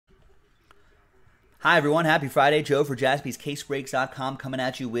Hi, everyone. Happy Friday. Joe for jaspyscasebreaks.com coming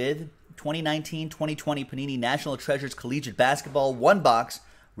at you with 2019-2020 Panini National Treasures Collegiate Basketball, one box,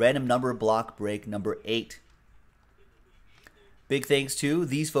 random number block break number 8. Big thanks to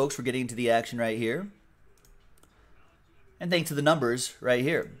these folks for getting into the action right here. And thanks to the numbers right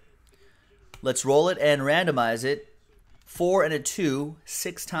here. Let's roll it and randomize it. 4 and a 2,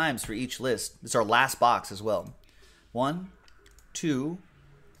 6 times for each list. This is our last box as well. 1, 2,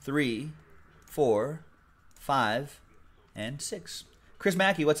 3, 4, 5, and 6. Chris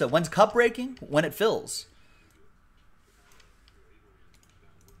Mackey, what's up? When's cup breaking? When it fills.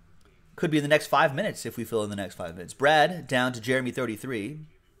 Could be in the next 5 minutes if we fill in the next 5 minutes. Brad down to Jeremy 33.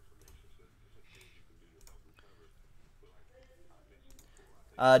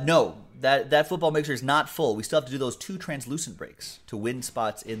 No, that football mixer is not full. We still have to do those 2 translucent breaks to win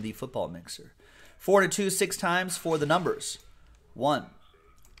spots in the football mixer. 4 and a 2, 6 times for the numbers. 1,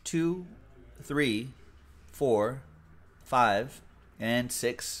 2, 3, 4, 5, and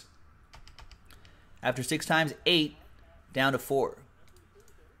 6. After 6 times, 8, down to 4.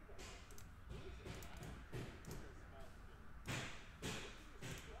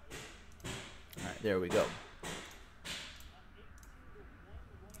 All right, there we go.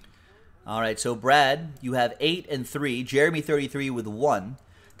 All right, so Brad, you have 8 and 3. Jeremy 33 with 1.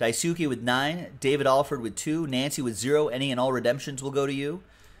 Daisuke with 9. David Alford with 2. Nancy with 0. Any and all redemptions will go to you.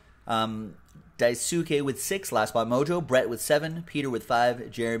 Daisuke with 6, last spot mojo. Brett with 7, Peter with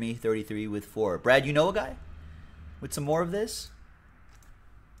 5, Jeremy 33 with 4. Brad, you know a guy with some more of this?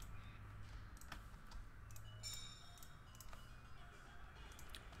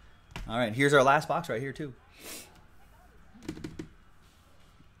 All right, here's our last box right here too.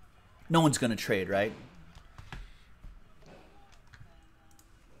 No one's going to trade, right?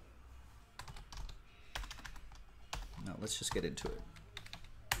 No, let's just get into it.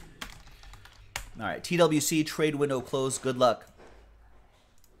 All right, TWC trade window closed. Good luck.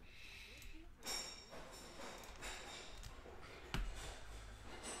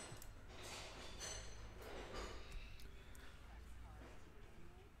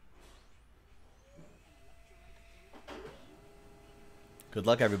 Good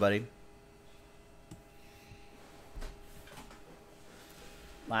luck, everybody.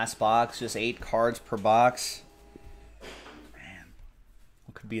 Last box, just 8 cards per box. Man,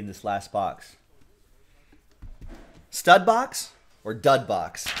 what could be in this last box? Stud box or dud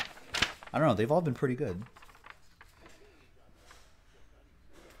box? I don't know. They've all been pretty good.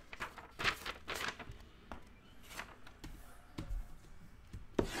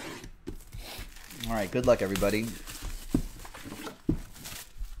 All right. Good luck, everybody.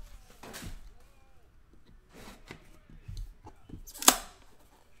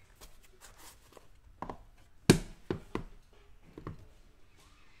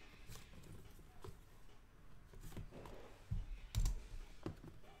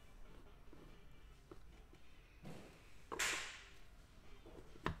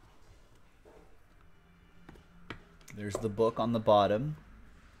 There's the book on the bottom.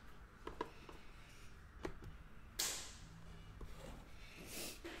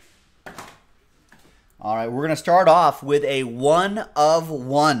 All right, we're going to start off with a 1 of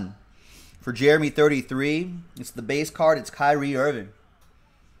 1 for Jeremy 33. It's the base card. It's Kyrie Irving.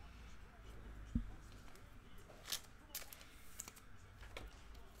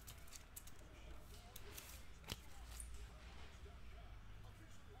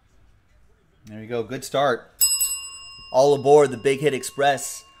 There you go. Good start. All aboard the Big Hit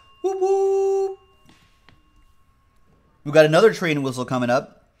Express. Woo woo! We've got another train whistle coming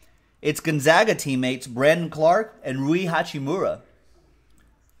up. It's Gonzaga teammates Brandon Clark and Rui Hachimura.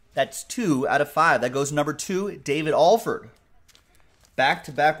 That's 2 out of 5. That goes number 2, David Alford.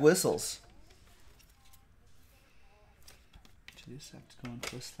 Back-to-back whistles. Just have to go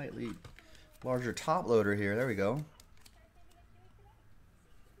into a slightly larger top loader here. There we go.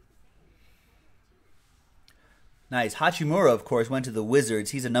 Nice. Hachimura, of course, went to the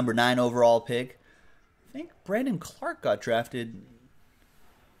Wizards. He's a number 9 overall pick. I think Brandon Clark got drafted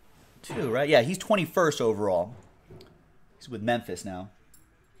too, right? Yeah, he's 21st overall. He's with Memphis now.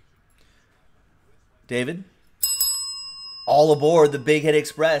 David? All aboard the Big Hit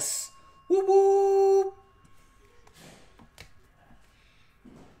Express. Woo woo!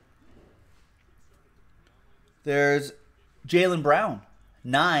 There's Jaylen Brown.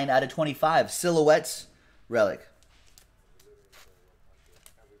 9 out of 25. Silhouettes relic.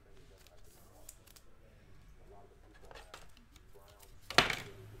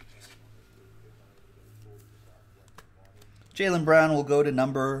 Jaylen Brown will go to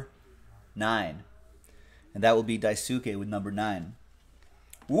number 9. And that will be Daisuke with number 9.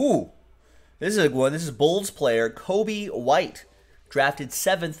 Ooh! This is a good one. This is Bulls player Kobe White, drafted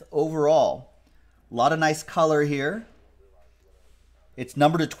 7th overall. A lot of nice color here. It's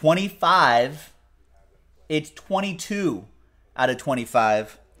numbered to 25. It's 22 out of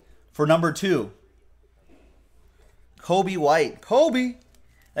 25 for number 2. Kobe White. Kobe.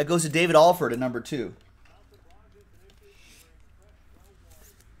 That goes to David Alford at number 2.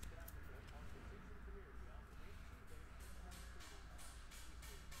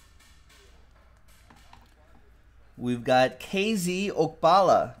 We've got KZ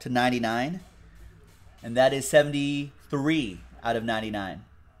Okpala to 99. And that is 73 out of 99.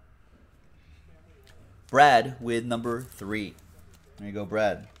 Brad with number 3. There you go,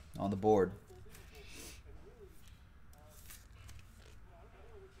 Brad, on the board.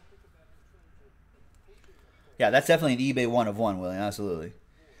 Yeah, that's definitely an eBay 1 of 1, William. Absolutely.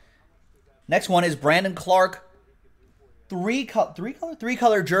 Next one is Brandon Clark. Three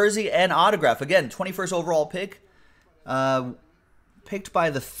color jersey and autograph. Again, 21st overall pick. Picked by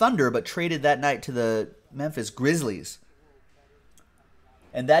the Thunder, but traded that night to the Memphis Grizzlies.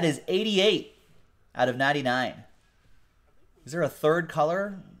 And that is 88 out of 99. Is there a third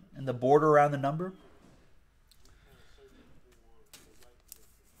color in the border around the number?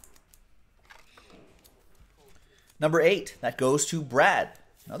 Number 8, that goes to Brad.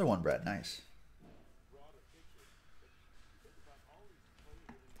 Another one, Brad. Nice.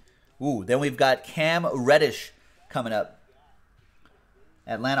 Ooh, then we've got Cam Reddish coming up.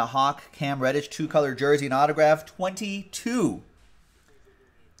 Atlanta Hawk, Cam Reddish, 2-color jersey and autograph, 22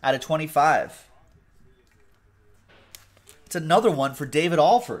 out of 25. It's another one for David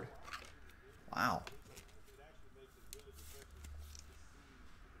Alford. Wow.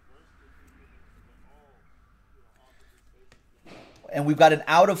 And we've got an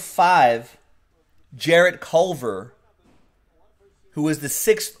out of 5, Jarrett Culver, who was the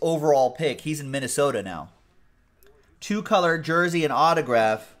 6th overall pick. He's in Minnesota now. 2-color jersey and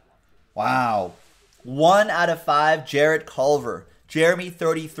autograph. Wow. 1 out of 5, Jarrett Culver. Jeremy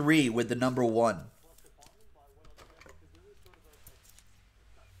 33 with the number 1.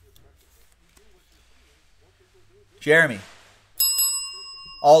 Jeremy.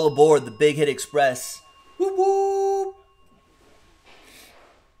 All aboard the Big Hit Express. Whoop whoop.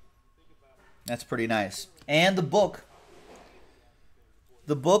 That's pretty nice. And the book.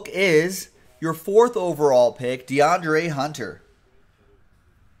 The book is your 4th overall pick, DeAndre Hunter.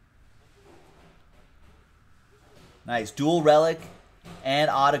 Nice. Dual relic and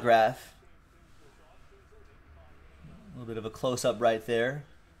autograph. A little bit of a close-up right there.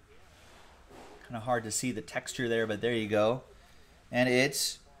 Kind of hard to see the texture there, but there you go. And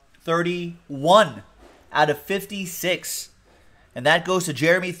it's 31 out of 56. And that goes to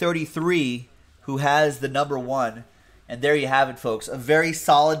Jeremy 33, who has the number 1. And there you have it, folks. A very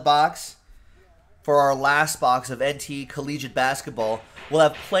solid box for our last box of NT Collegiate Basketball. We'll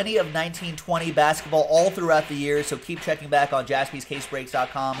have plenty of 1920 basketball all throughout the year, so keep checking back on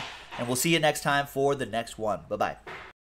jaspyscasebreaks.com. And we'll see you next time for the next one. Bye-bye.